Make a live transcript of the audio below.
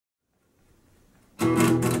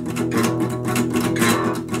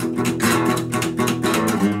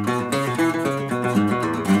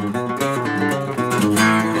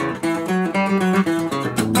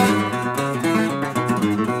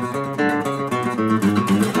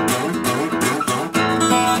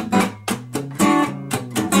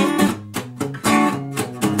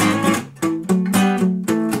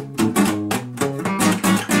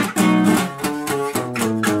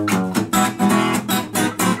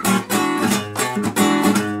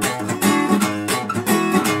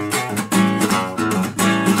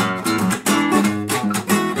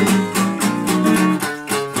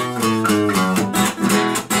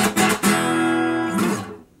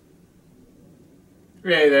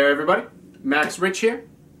Hey there everybody, Max Rich here.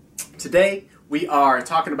 Today we are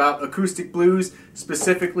talking about acoustic blues,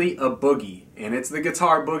 specifically a boogie, and it's the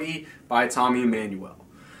Guitar Boogie by Emmanuel.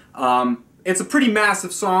 It's a pretty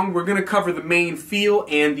massive song. We're going to cover the main feel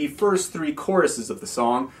and the first three choruses of the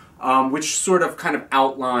song, which sort of kind of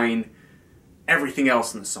outline everything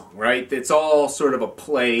else in the song, right? It's all sort of a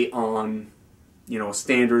play on, a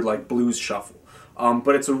standard like blues shuffle,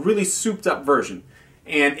 but it's a really souped up version.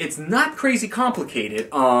 And it's not crazy complicated,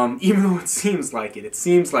 even though it seems like it. It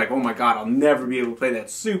seems like, oh my god, I'll never be able to play that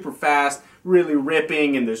super fast, really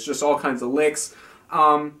ripping, and there's just all kinds of licks.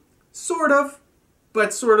 Sort of,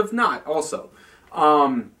 but sort of not also.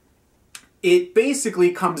 It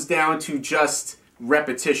basically comes down to just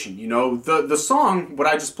repetition, The song, what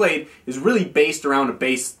I just played, is really based around a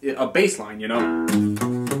bass line,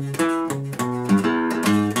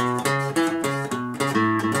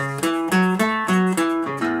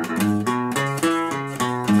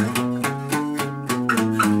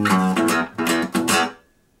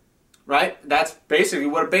 Right? That's basically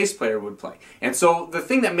what a bass player would play. And so the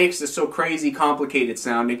thing that makes this so crazy complicated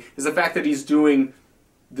sounding is the fact that he's doing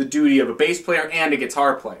the duty of a bass player and a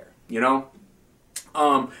guitar player,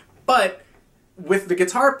 But with the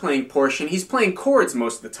guitar playing portion, he's playing chords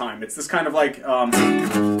most of the time. It's this kind of like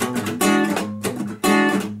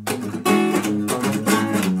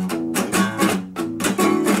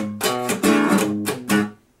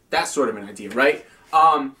that sort of an idea, right?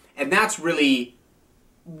 And that's really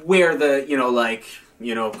where the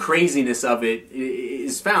craziness of it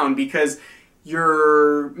is found, because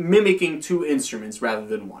you're mimicking two instruments rather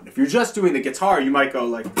than one. If you're just doing the guitar, you might go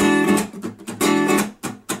like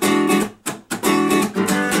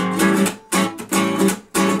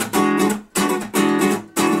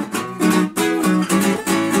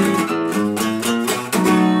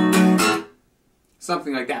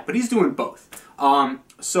something like that, but he's doing both.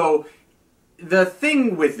 So the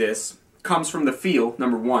thing with this comes from the feel.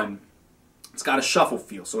 Number one, it's got a shuffle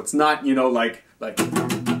feel, so it's not like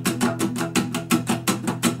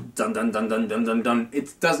dun dun dun dun dun dun dun.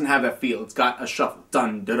 It doesn't have that feel. It's got a shuffle,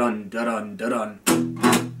 dun dun dun dun dun dun.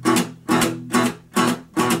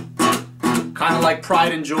 Kind of like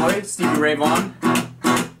Pride and Joy, Stevie Ray Vaughan.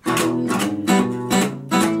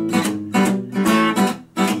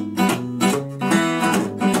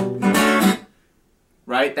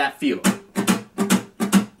 Right, that feel.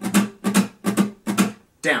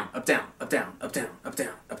 Down, up, down, up, down, up, down, up,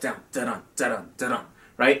 down, up, down, da-dun, da-dun, da-dun,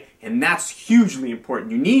 right? And that's hugely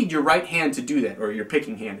important. You need your right hand to do that, or your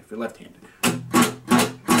picking hand if you're left-handed.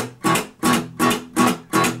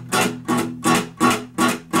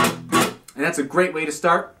 And that's a great way to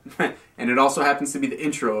start, and it also happens to be the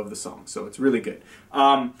intro of the song, so it's really good.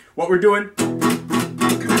 What we're doing,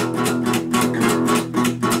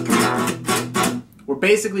 we're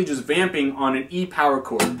basically just vamping on an E power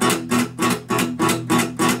chord.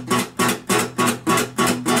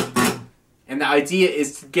 And the idea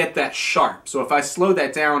is to get that sharp. So if I slow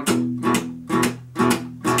that down,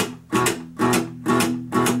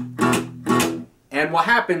 and what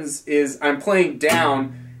happens is I'm playing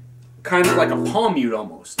down kind of like a palm mute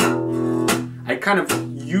almost. I kind of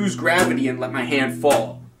use gravity and let my hand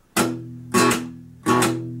fall.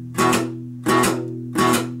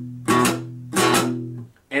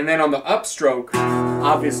 And then on the upstroke,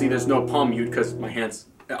 obviously there's no palm mute because my hand's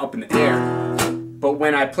up in the air. But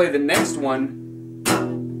when I play the next one,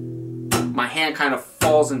 my hand kind of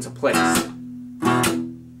falls into place.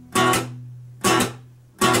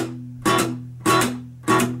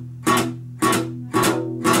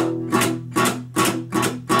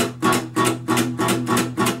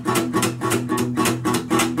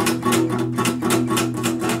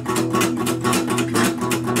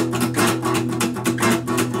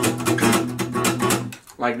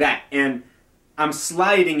 Like that. And I'm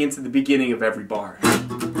sliding into the beginning of every bar.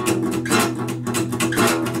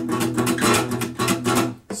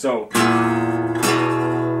 So,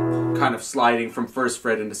 kind of sliding from first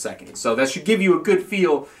fret into second. So that should give you a good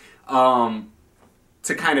feel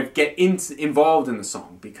to kind of get involved in the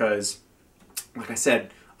song, because, like I said,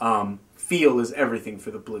 feel is everything for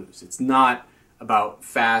the blues. It's not about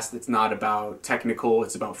fast, it's not about technical,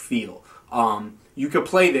 it's about feel. You could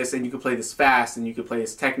play this, and you could play this fast, and you could play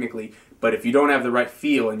this technically, but if you don't have the right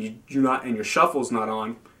feel and your shuffle's not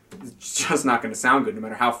on, it's just not going to sound good, no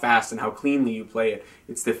matter how fast and how cleanly you play it.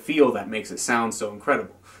 It's the feel that makes it sound so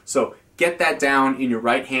incredible. So get that down in your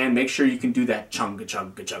right hand. Make sure you can do that chunga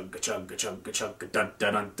chunga chunga chunga chunga chunga dun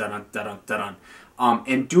dun dun dun dun dun,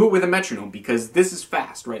 and do it with a metronome, because this is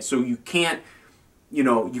fast, right? So you can't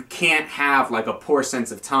have like a poor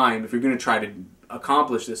sense of time if you're going to try to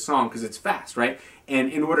accomplish this song because it's fast, right?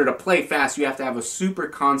 And in order to play fast, you have to have a super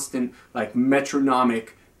constant, like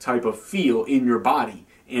metronomic type of feel in your body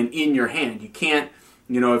and in your hand. You can't,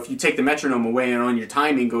 you know, if you take the metronome away and on your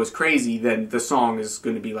timing goes crazy, then the song is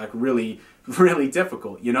going to be like really, really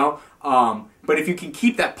difficult, you know? But if you can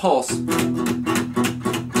keep that pulse,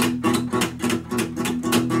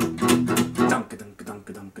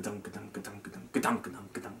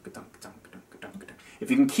 if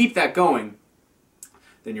you can keep that going,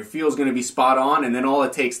 then your feel is going to be spot on, and then all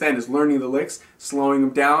it takes then is learning the licks, slowing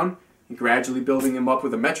them down, and gradually building them up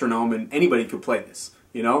with a metronome, and anybody could play this.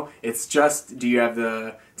 You know, it's just, do you have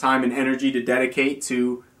the time and energy to dedicate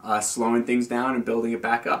to slowing things down and building it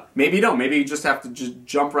back up? Maybe you don't. Maybe you just have to just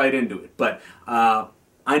jump right into it. But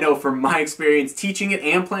I know from my experience teaching it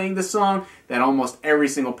and playing this song that almost every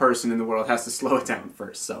single person in the world has to slow it down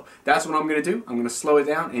first. So that's what I'm going to do. I'm going to slow it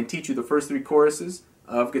down and teach you the first 3 choruses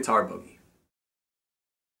of Guitar Boogie.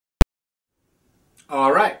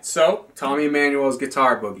 Alright, so Tommy Emmanuel's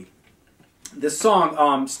Guitar Boogie. This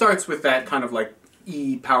song starts with that kind of like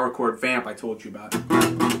E power chord vamp I told you about.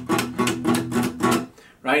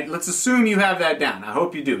 Right? Let's assume you have that down. I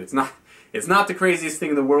hope you do. It's not the craziest thing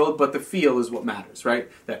in the world, but the feel is what matters, right?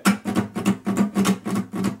 That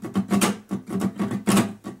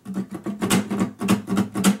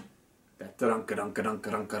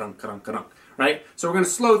right? So we're going to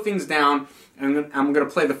slow things down, and I'm going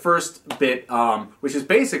to play the first bit, which is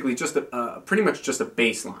basically just pretty much just a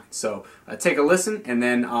bass line. So take a listen, and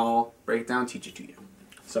then I'll break it down, teach it to you.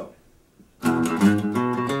 So.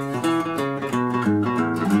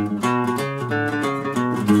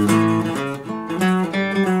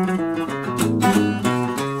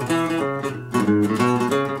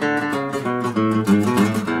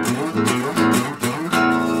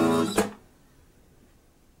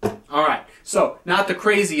 So, not the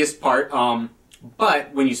craziest part,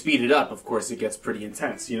 but when you speed it up, of course, it gets pretty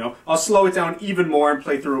intense, you know? I'll slow it down even more and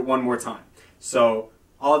play through it one more time. So,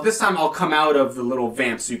 this time I'll come out of the little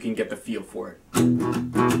vamp so you can get the feel for it.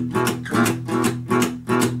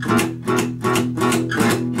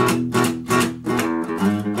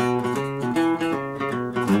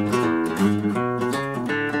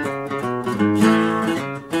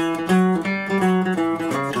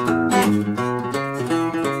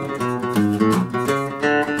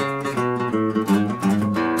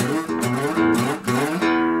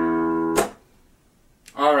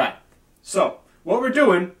 So, what we're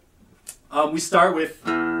doing, we start with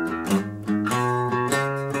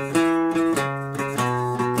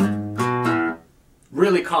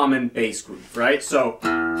really common bass groove, right? So,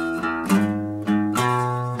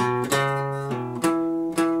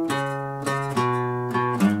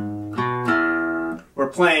 we're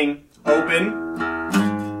playing open,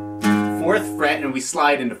 4th fret, and we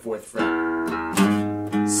slide into 4th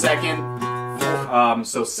fret. Second,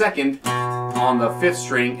 so second on the 5th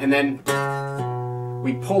string, and then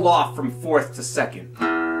we pull off from 4th to 2nd.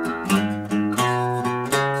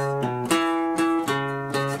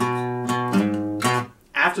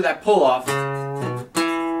 After that pull off,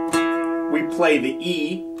 we play the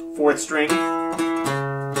E, 4th string,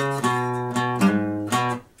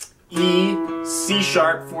 E, C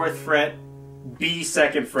sharp, 4th fret, B,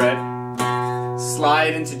 2nd fret,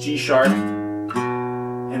 slide into G sharp,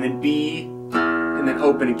 and then B, and then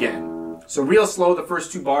open again. So real slow the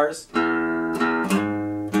first 2 bars.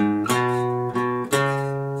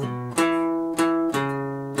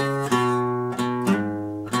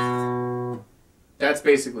 That's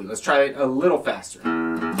basically, let's try it a little faster.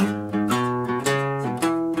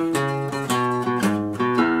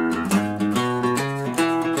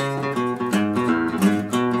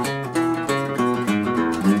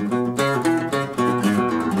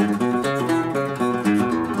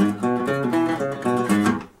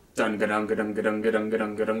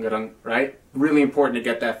 Right? Really important to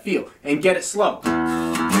get that feel and get it slow.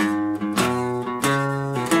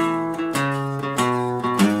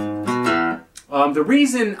 The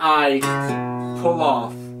reason I pull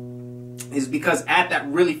off is because at that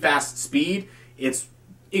really fast speed, it's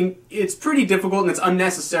pretty difficult, and it's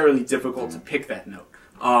unnecessarily difficult to pick that note,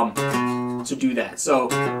 to do that. So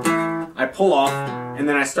I pull off, and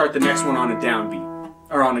then I start the next one on a downbeat,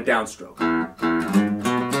 or on a downstroke.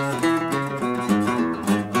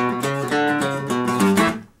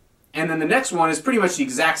 And then the next one is pretty much the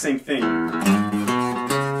exact same thing,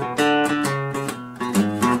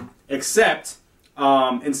 except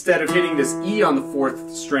instead of hitting this E on the 4th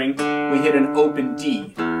string, we hit an open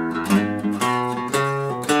D.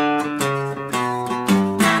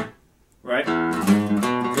 Right?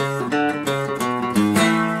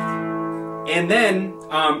 And then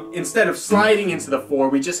instead of sliding into the 4,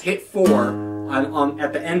 we just hit 4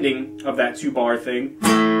 at the ending of that 2-bar thing,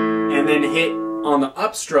 and then hit on the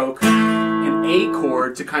upstroke an A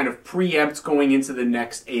chord to kind of preempt going into the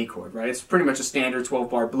next A chord, right? It's pretty much a standard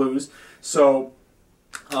 12-bar blues. So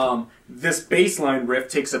this bass line riff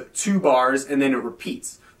takes up 2 bars and then it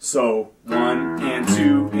repeats. So 1 and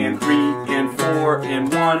 2 and 3 and 4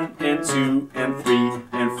 and 1 and 2 and 3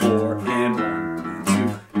 and 4 and 1 and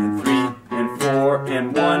 2 and 3 and 4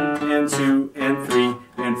 and 1 and 2 and 3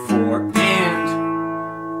 and 4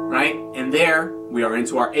 and, right? And there we are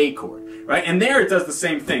into our A chord, right? And there it does the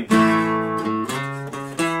same thing.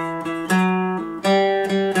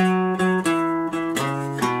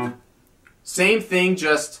 Same thing,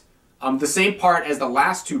 just the same part as the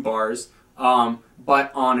last 2 bars,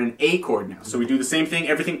 but on an A chord now. So we do the same thing,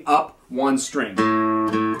 everything up 1 string.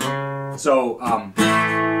 So,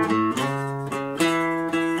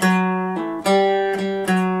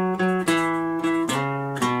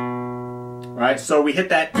 right, so we hit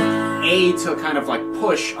that A to kind of like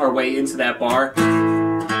push our way into that bar,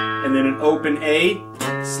 and then an open A,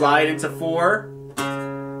 slide into 4,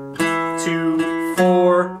 2,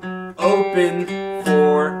 4, open,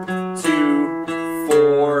 4, 2,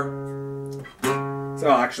 4. So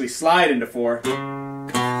I'll actually slide into 4.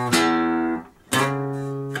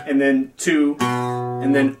 And then 2,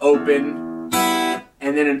 and then open,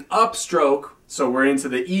 and then an upstroke. So we're into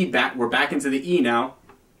the E back. We're back into the E now,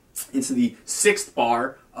 into the 6th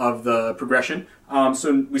bar of the progression.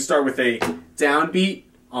 So we start with a downbeat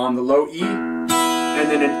on the low E, and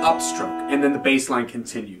then an upstroke, and then the bass line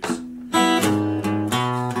continues.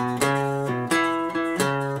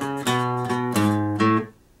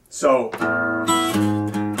 So,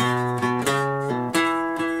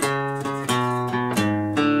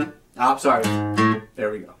 sorry,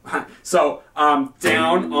 there we go. So,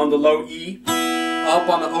 down on the low E, up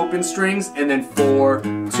on the open strings, and then 4,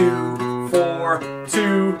 2, 4,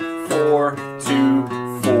 2, 4, 2,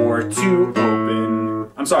 4, 2,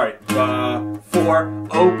 open. I'm sorry, 4,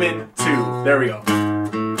 open, 2. There we go.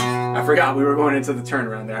 I forgot we were going into the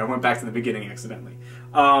turnaround there. I went back to the beginning accidentally.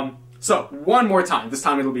 So, one more time. This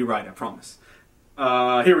time it'll be right, I promise.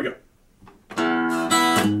 Here we go.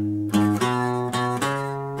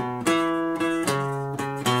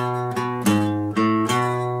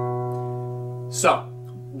 So,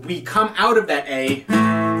 we come out of that A,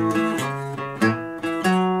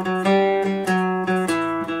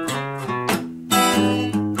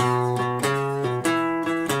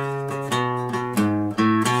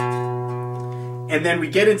 and then we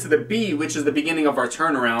get into the B, which is the beginning of our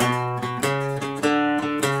turnaround.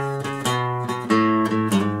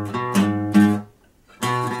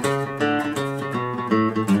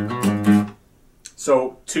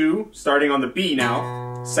 So 2, starting on the B now,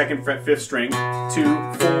 2nd fret, 5th string, 2,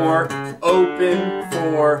 4, open,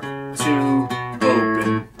 4, 2,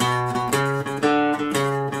 open.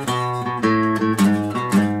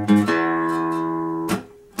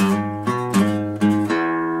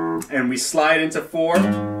 And we slide into 4,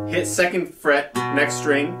 hit 2nd fret, next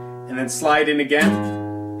string, and then slide in again,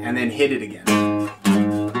 and then hit it again.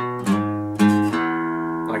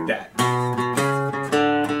 Like that.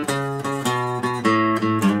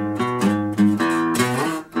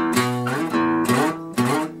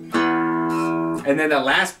 And then that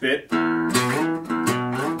last bit,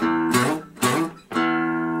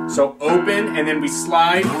 so open, and then we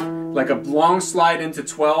slide, like a long slide into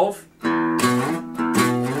 12.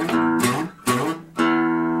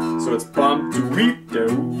 So it's bum, do-reep,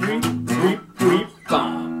 do-reep, reep, reep,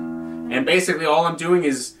 bum. And basically all I'm doing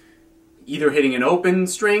is either hitting an open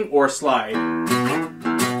string or slide.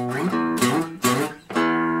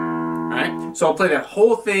 Alright, so I'll play that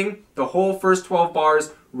whole thing, the whole first 12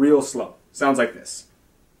 bars, real slow. Sounds like this,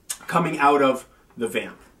 coming out of the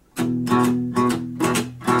vamp.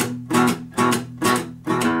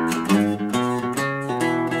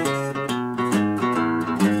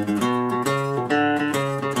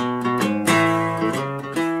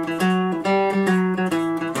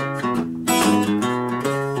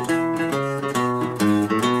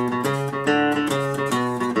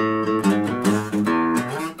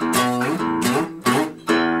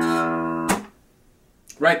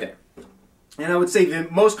 Right there. And I would say the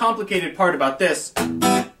most complicated part about this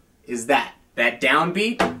is that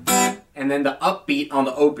downbeat and then the upbeat on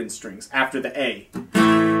the open strings after the A.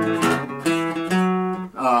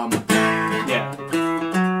 Yeah.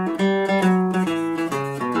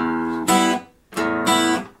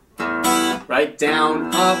 Right,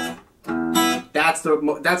 down, up.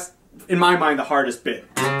 That's in my mind the hardest bit.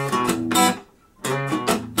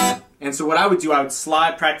 And so what I would do, I would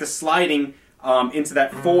practice sliding into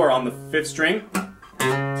that 4 on the 5th string,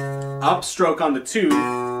 upstroke on the 2,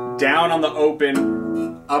 down on the open,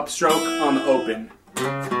 upstroke on the open.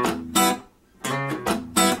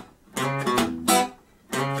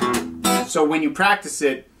 So when you practice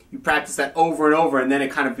it, you practice that over and over, and then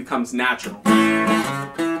it kind of becomes natural.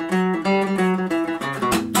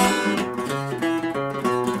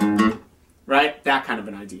 Right? That kind of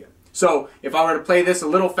an idea. So if I were to play this a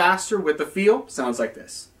little faster with the feel, sounds like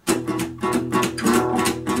this.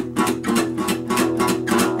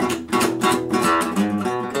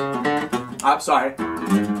 I'm sorry.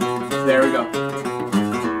 There we go.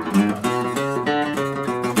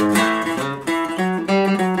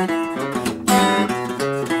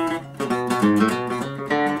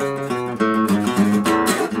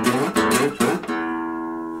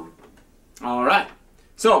 All right.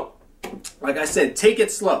 So, like I said, take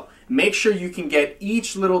it slow. Make sure you can get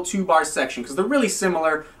each little 2-bar section because they're really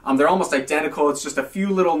similar. They're almost identical. It's just a few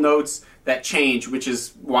little notes that change, which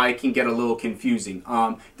is why it can get a little confusing.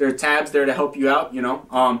 There are tabs there to help you out, you know,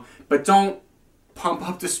 but don't pump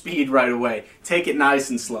up the speed right away. Take it nice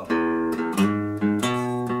and slow.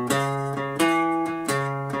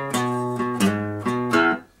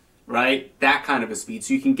 Right? That kind of a speed.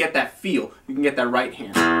 So you can get that feel. You can get that right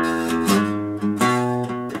hand.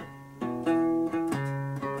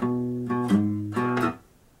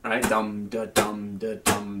 Right? Dum da dum da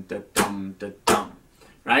dum da dum da dum.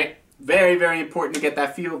 Right? Very, very important to get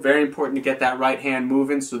that feel. Very important to get that right hand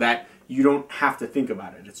moving so that you don't have to think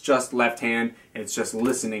about it. It's just left hand. It's just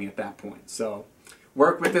listening at that point. So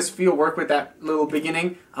work with this feel. Work with that little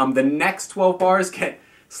beginning. The next 12 bars get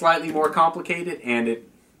slightly more complicated and it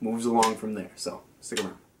moves along from there. So stick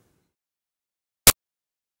around.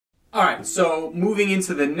 Alright, so moving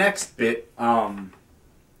into the next bit,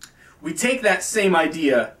 we take that same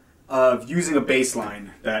idea of using a bass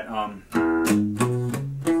line that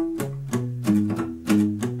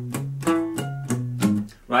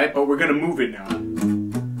right, but we're going to move it now.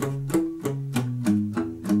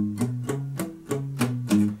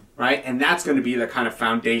 Right, and that's going to be the kind of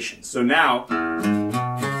foundation. So now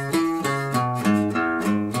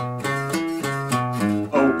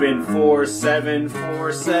open 4 7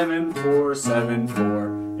 4 7 4 7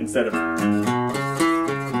 4 instead of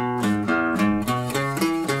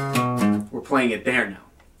playing it there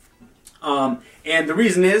now. And the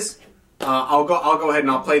reason is, I'll go ahead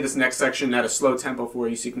and I'll play this next section at a slow tempo for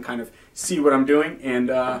you so you can kind of see what I'm doing and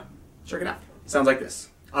check it out. Sounds like this.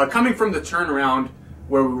 Coming from the turnaround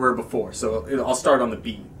where we were before, so I'll start on the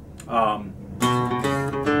B.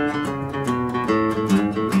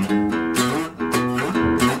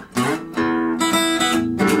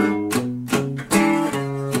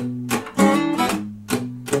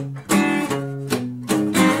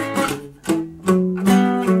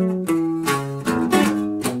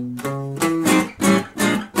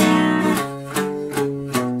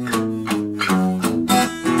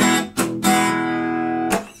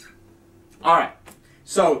 Alright,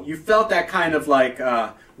 so you felt that kind of like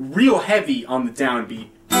real heavy on the downbeat.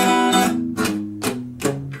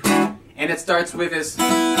 And it starts with this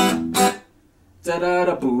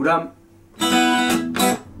da-da-da-boo-dum.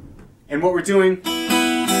 And what we're doing,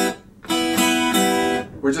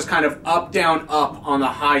 we're just kind of up, down, up on the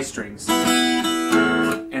high strings.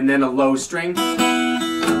 And then a low string,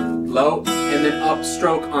 low, and then up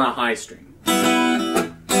stroke on a high string.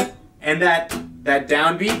 And that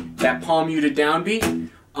downbeat, that palm muted downbeat,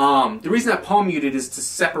 the reason I palm muted is to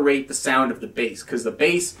separate the sound of the bass, because the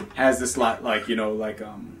bass has this like, you know, like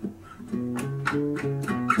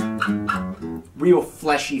real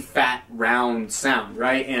fleshy, fat, round sound,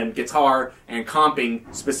 right? And guitar and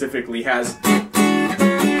comping specifically has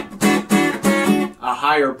a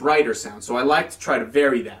higher, brighter sound. So I like to try to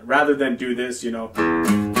vary that rather than do this, you know.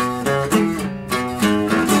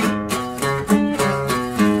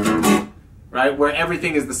 Right? Where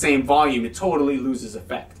everything is the same volume, it totally loses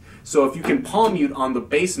effect. So if you can palm mute on the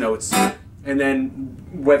bass notes, and then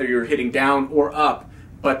whether you're hitting down or up,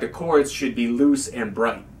 but the chords should be loose and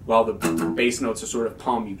bright, while the bass notes are sort of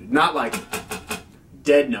palm muted. Not like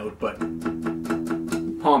dead note, but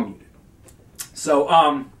palm muted. So,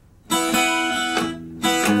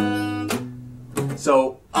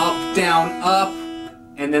 so up, down, up,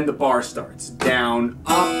 and then the bar starts. Down,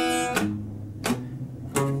 up.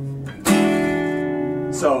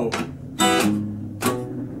 So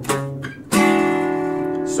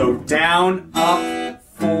down, up,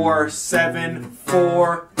 4, 7,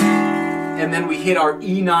 4, and then we hit our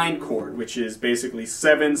E9 chord, which is basically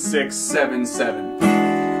 7, 6, 7,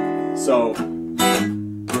 7. So,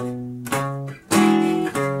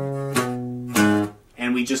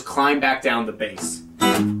 and we just climb back down the bass.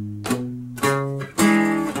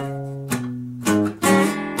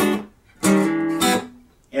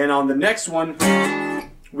 And on the next one,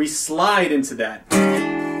 we slide into that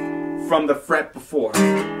from the fret before.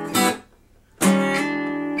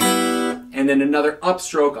 And then another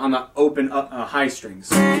upstroke on the open high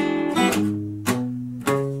strings. And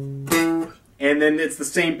then it's the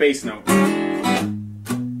same bass note.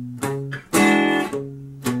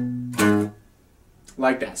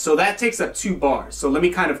 Like that. So that takes up 2 bars. So let me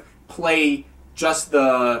kind of play just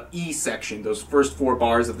the E section, those first 4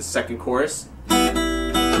 bars of the second chorus.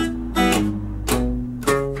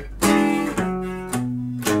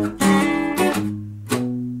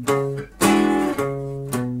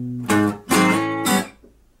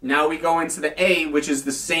 Now we go into the A, which is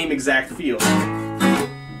the same exact feel.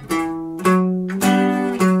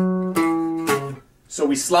 So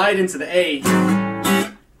we slide into the A.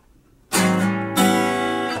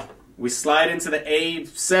 We slide into the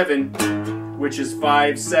A7, which is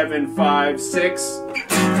 5, 7, 5, 6,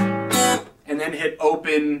 and then hit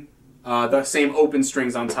open, the same open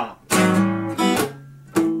strings on top.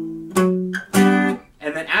 And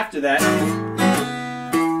then after that,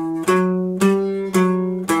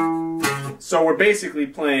 so we're basically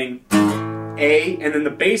playing A, and then the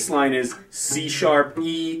bass line is C sharp,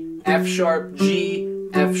 E, F sharp, G,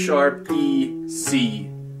 F sharp, E, C,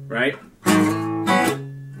 right?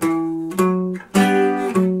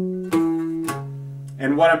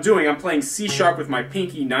 And what I'm doing, I'm playing C sharp with my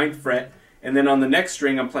pinky, 9th fret, and then on the next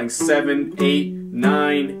string I'm playing 7, 8,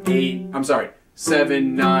 9, 8, I'm sorry,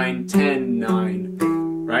 7, 9, 10, 9,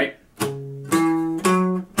 right?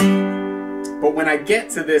 But when I get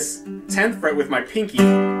to this 10th fret with my pinky,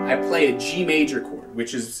 I play a G major chord,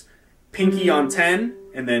 which is pinky on 10,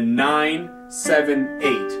 and then 9, 7,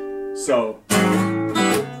 8. So,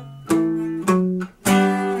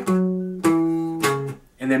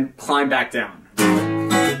 and then climb back down.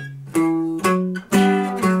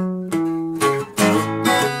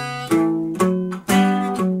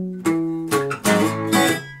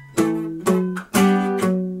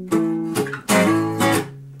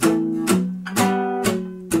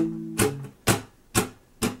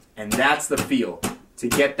 And that's the feel, to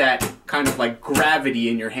get that kind of like gravity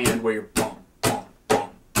in your hand where you're bum, bum,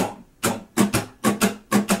 bum, bum, bum.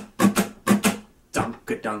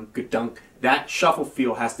 Dunk-a-dunk-a-dunk. That shuffle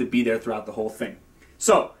feel has to be there throughout the whole thing.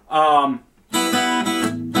 So,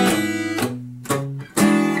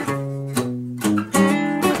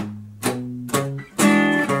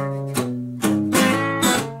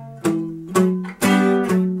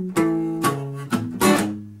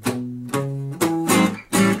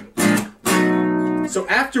 so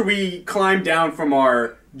after we climb down from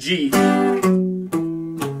our G,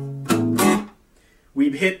 we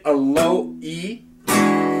hit a low E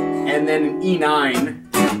and then an E9.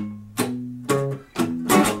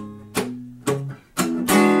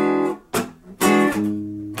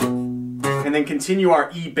 And then continue our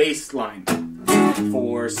E bass line.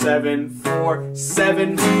 4, 7, 4,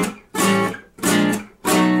 7. And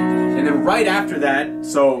then right after that,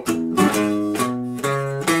 so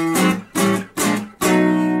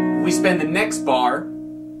we spend the next bar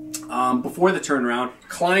before the turnaround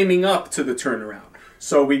climbing up to the turnaround.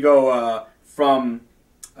 So we go from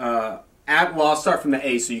well, I'll start from the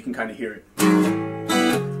A so you can kind of hear it.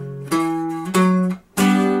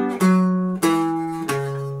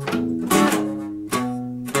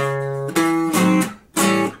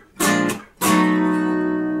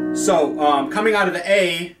 So coming out of the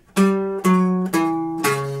A,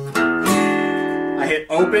 I hit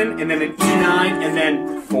open and then an E9 and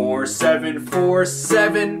then 4, 7, 4,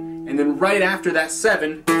 7, and then right after that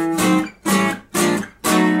 7,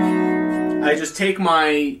 I just take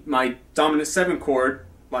my dominant 7 chord,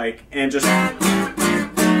 like, and just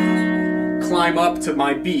climb up to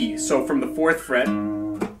my B. So from the 4th fret,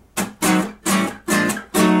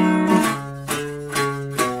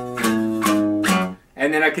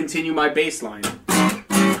 and then I continue my bass line.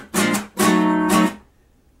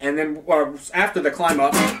 And then after the climb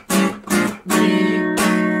up, B,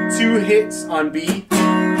 2 hits on B.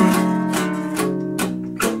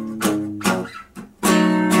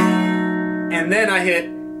 And then I hit,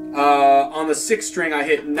 on the 6th string, I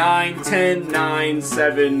hit 9, 10, 9,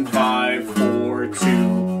 7, 5, 4, 2,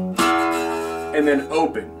 and then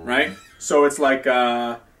open, right? So it's like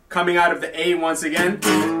coming out of the A once again.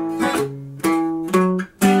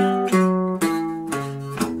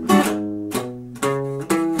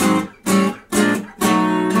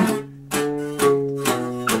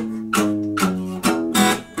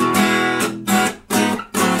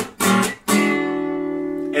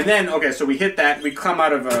 And then, okay, so we hit that, we come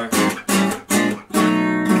out of a...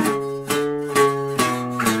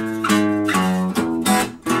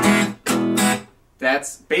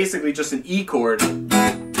 That's basically just an E chord. And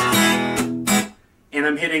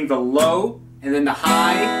I'm hitting the low, and then the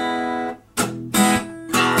high.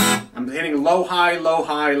 I'm hitting low, high, low,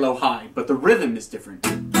 high, low, high. But the rhythm is different.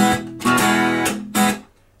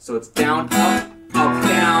 So it's down, up, up,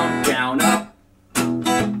 down, down, up.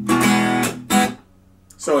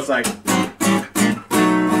 So it's like...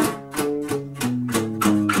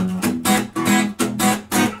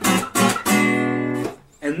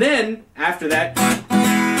 And then, after that,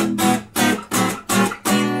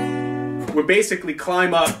 we basically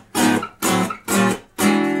climb up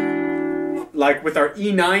like with our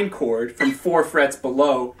E9 chord from 4 frets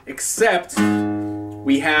below, except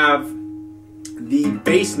we have the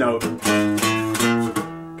bass note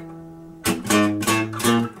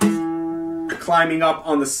climbing up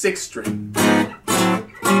on the 6th string.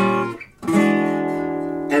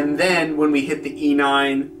 And then when we hit the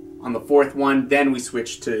E9 on the 4th one, then we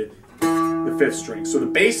switch to the 5th string. So the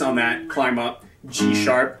bass on that climb up G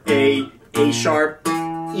sharp, A sharp,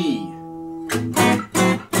 E.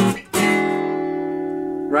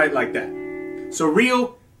 Right, like that. So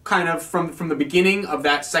real kind of from the beginning of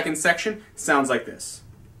that second section sounds like this.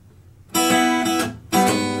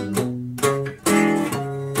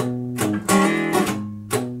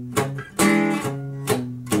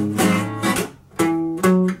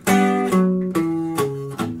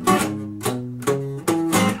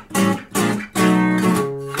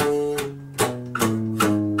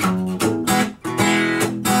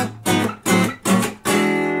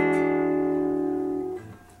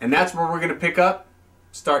 And that's where we're going to pick up,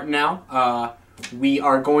 starting now. We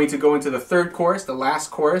are going to go into the 3rd chorus, the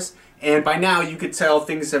last chorus, and by now you could tell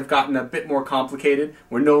things have gotten a bit more complicated.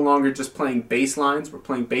 We're no longer just playing bass lines, we're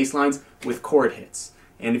playing bass lines with chord hits.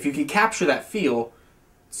 And if you can capture that feel,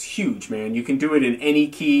 it's huge, man. You can do it in any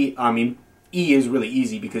key. I mean, E is really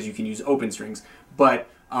easy because you can use open strings, but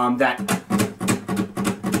that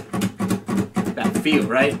feel,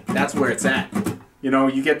 right? That's where it's at. You know,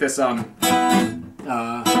 you get this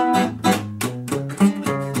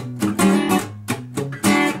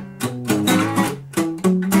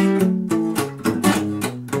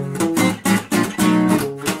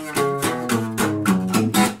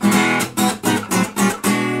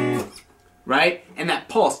right? And that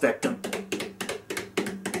pulse, that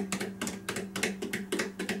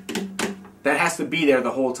has to be there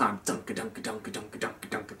the whole time.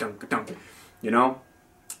 You know?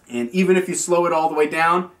 And even if you slow it all the way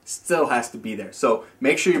down, still has to be there. So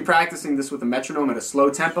make sure you're practicing this with a metronome at a slow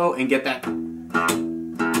tempo and get that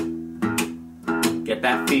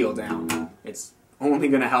feel down. It's only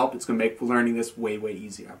going to help. It's going to make learning this way, way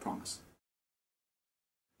easier, I promise.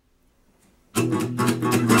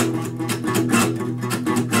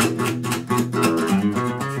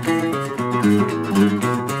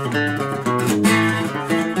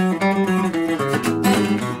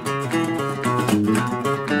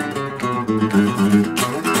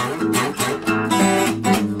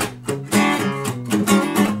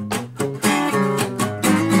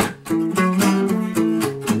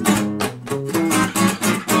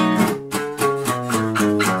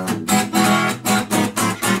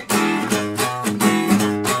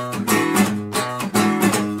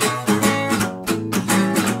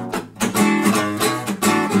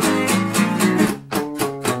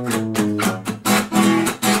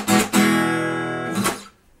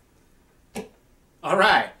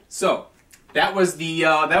 So that was the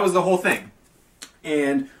whole thing,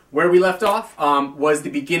 and where we left off was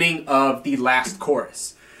the beginning of the last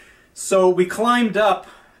chorus. So we climbed up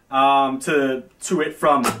to it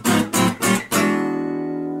from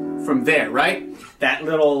there, right? That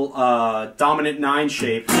little dominant 9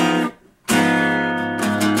 shape with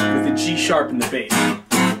the G sharp in the bass,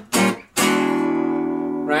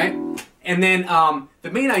 right? And then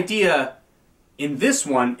the main idea in this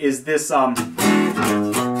one is this.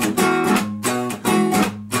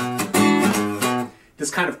 This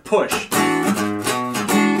kind of push.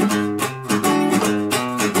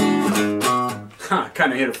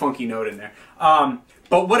 Kind of hit a funky note in there.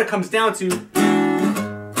 But what it comes down to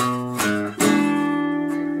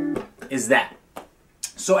is that.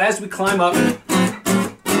 So as we climb up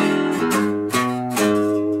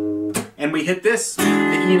and we hit this, the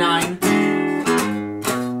E9,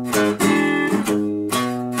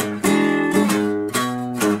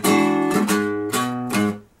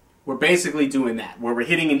 basically doing that, where we're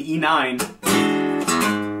hitting an E9,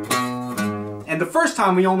 and the first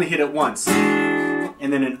time we only hit it once,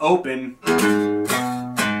 and then an open,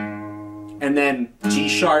 and then G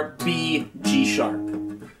sharp, B, G sharp.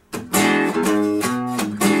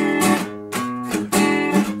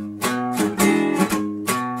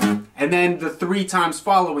 And then the 3 times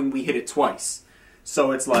following, we hit it twice.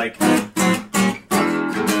 So it's like...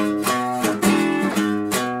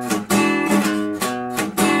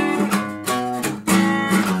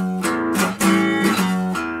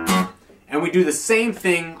 And we do the same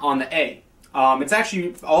thing on the A. It's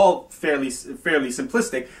actually all fairly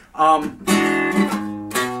simplistic.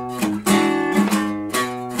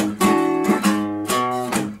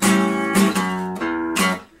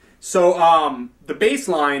 So the bass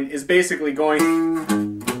line is basically going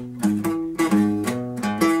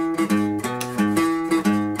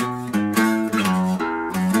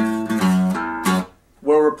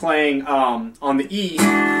where we're playing on the E,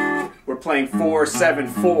 we're playing 4, 7,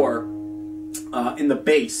 4 in the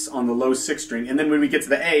bass on the low 6th string, and then when we get to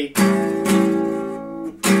the A,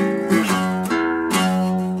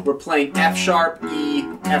 we're playing F sharp, E,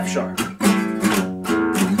 F sharp.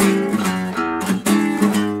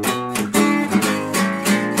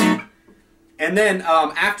 And then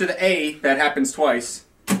after the A, that happens twice,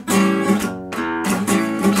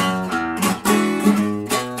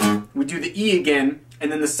 we do the E again,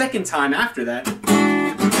 and then the second time after that,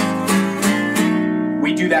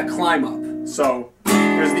 we do that climb up. So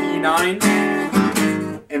there's the E9,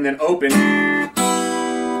 and then open,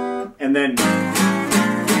 and then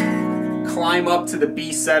climb up to the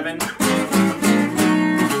B7,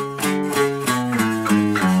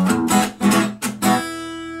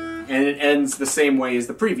 and it ends the same way as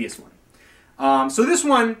the previous one. So this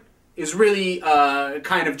one is really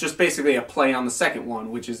kind of just basically a play on the second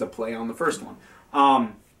one, which is a play on the first one.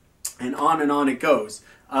 And on it goes.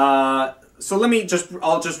 So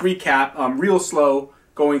I'll just recap real slow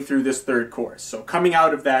going through this third chorus. So coming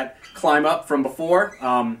out of that climb up from before,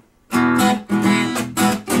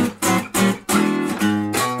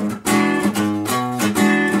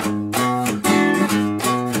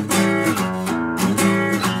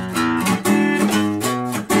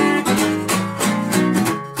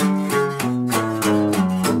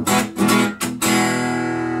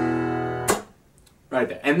 right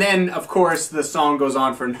there. And then, of course, the song goes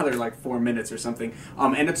on for another like 4 minutes or something,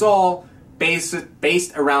 and it's all based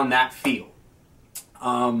around that feel.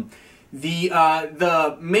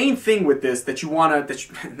 The main thing with this that you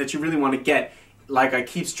really want to get, like I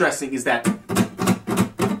keep stressing, is that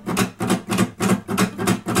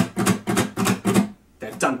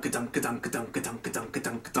dunk dunk dunk dunk dunk dunk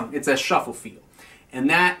dunk dunk. It's a shuffle feel, and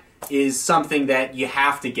that is something that you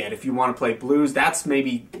have to get if you want to play blues. That's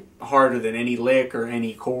maybe harder than any lick or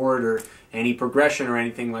any chord or any progression or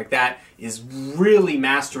anything like that, is really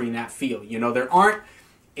mastering that feel. You know, there aren't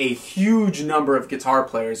a huge number of guitar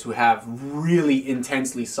players who have really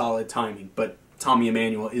intensely solid timing, but Tommy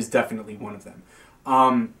Emmanuel is definitely one of them.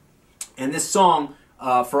 And this song,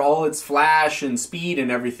 for all its flash and speed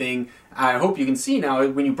and everything, I hope you can see now,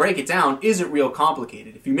 when you break it down, isn't real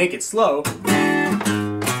complicated. If you make it slow,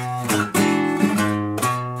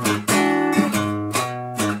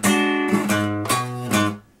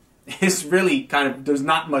 it's really kind of, there's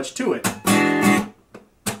not much to it.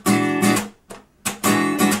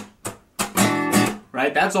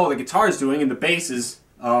 Right? That's all the guitar is doing, and the bass is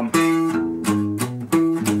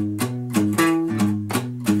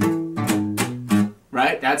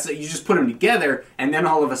right? That's it. You just put them together, and then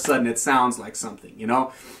all of a sudden it sounds like something, you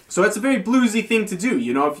know? So it's a very bluesy thing to do,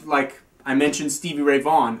 you know? If, like I mentioned Stevie Ray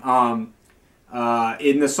Vaughan,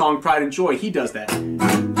 in the song Pride and Joy, he does that.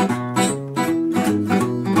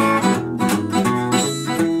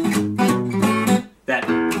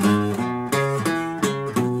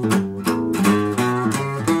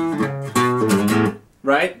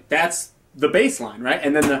 Right? That's the bass line, right?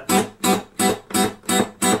 And then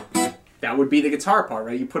that would be the guitar part,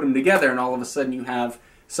 right? You put them together and all of a sudden you have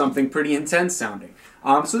something pretty intense sounding.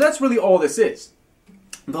 So that's really all this is.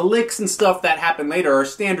 The licks and stuff that happen later are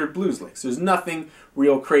standard blues licks. There's nothing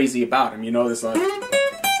real crazy about them. You know, this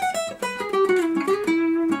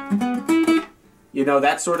you know,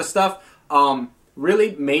 that sort of stuff.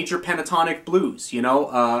 Really major pentatonic blues, you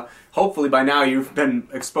know. Hopefully by now you've been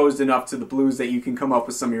exposed enough to the blues that you can come up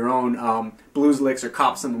with some of your own blues licks or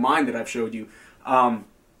cops in the mind that I've showed you.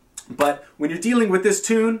 But when you're dealing with this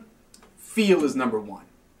tune, feel is number one.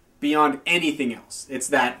 Beyond anything else. It's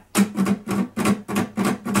that.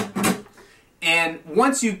 And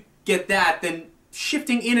once you get that, then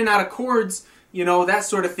shifting in and out of chords, you know, that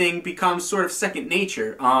sort of thing becomes sort of second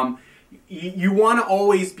nature. You want to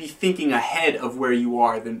always be thinking ahead of where you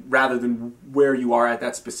are rather than where you are at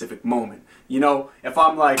that specific moment. You know, if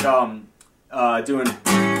I'm like doing,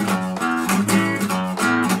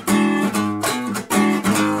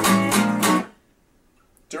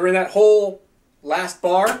 during that whole last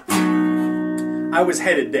bar, I was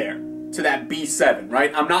headed there, to that B7,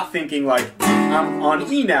 right? I'm not thinking like, I'm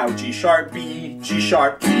on E now, G sharp, B, G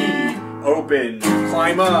sharp, E, open,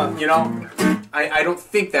 climb up, you know? I don't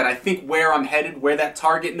think that. I think where I'm headed, where that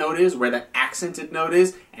target note is, where that accented note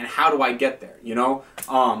is, and how do I get there, you know?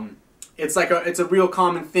 It's a real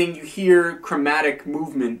common thing. You hear chromatic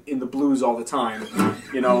movement in the blues all the time,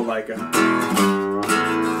 you know, like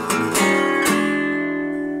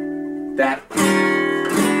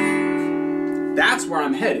that's where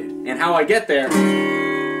I'm headed, and how I get there,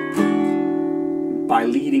 by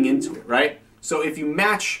leading into it, right? So if you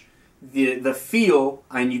match the feel,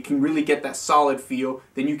 and you can really get that solid feel,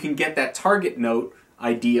 then you can get that target note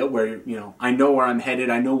idea where, you know, I know where I'm headed,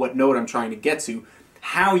 I know what note I'm trying to get to.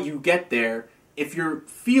 How you get there, if your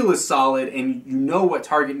feel is solid and you know what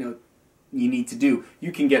target note you need to do,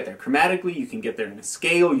 you can get there chromatically, you can get there in a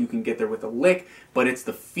scale, you can get there with a lick, but it's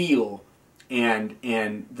the feel and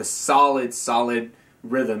the solid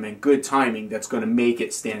rhythm and good timing that's going to make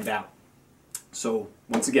it stand out. So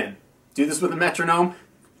once again, do this with a metronome,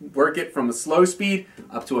 work it from a slow speed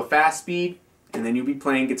up to a fast speed, and then you'll be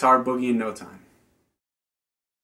playing guitar boogie in no time.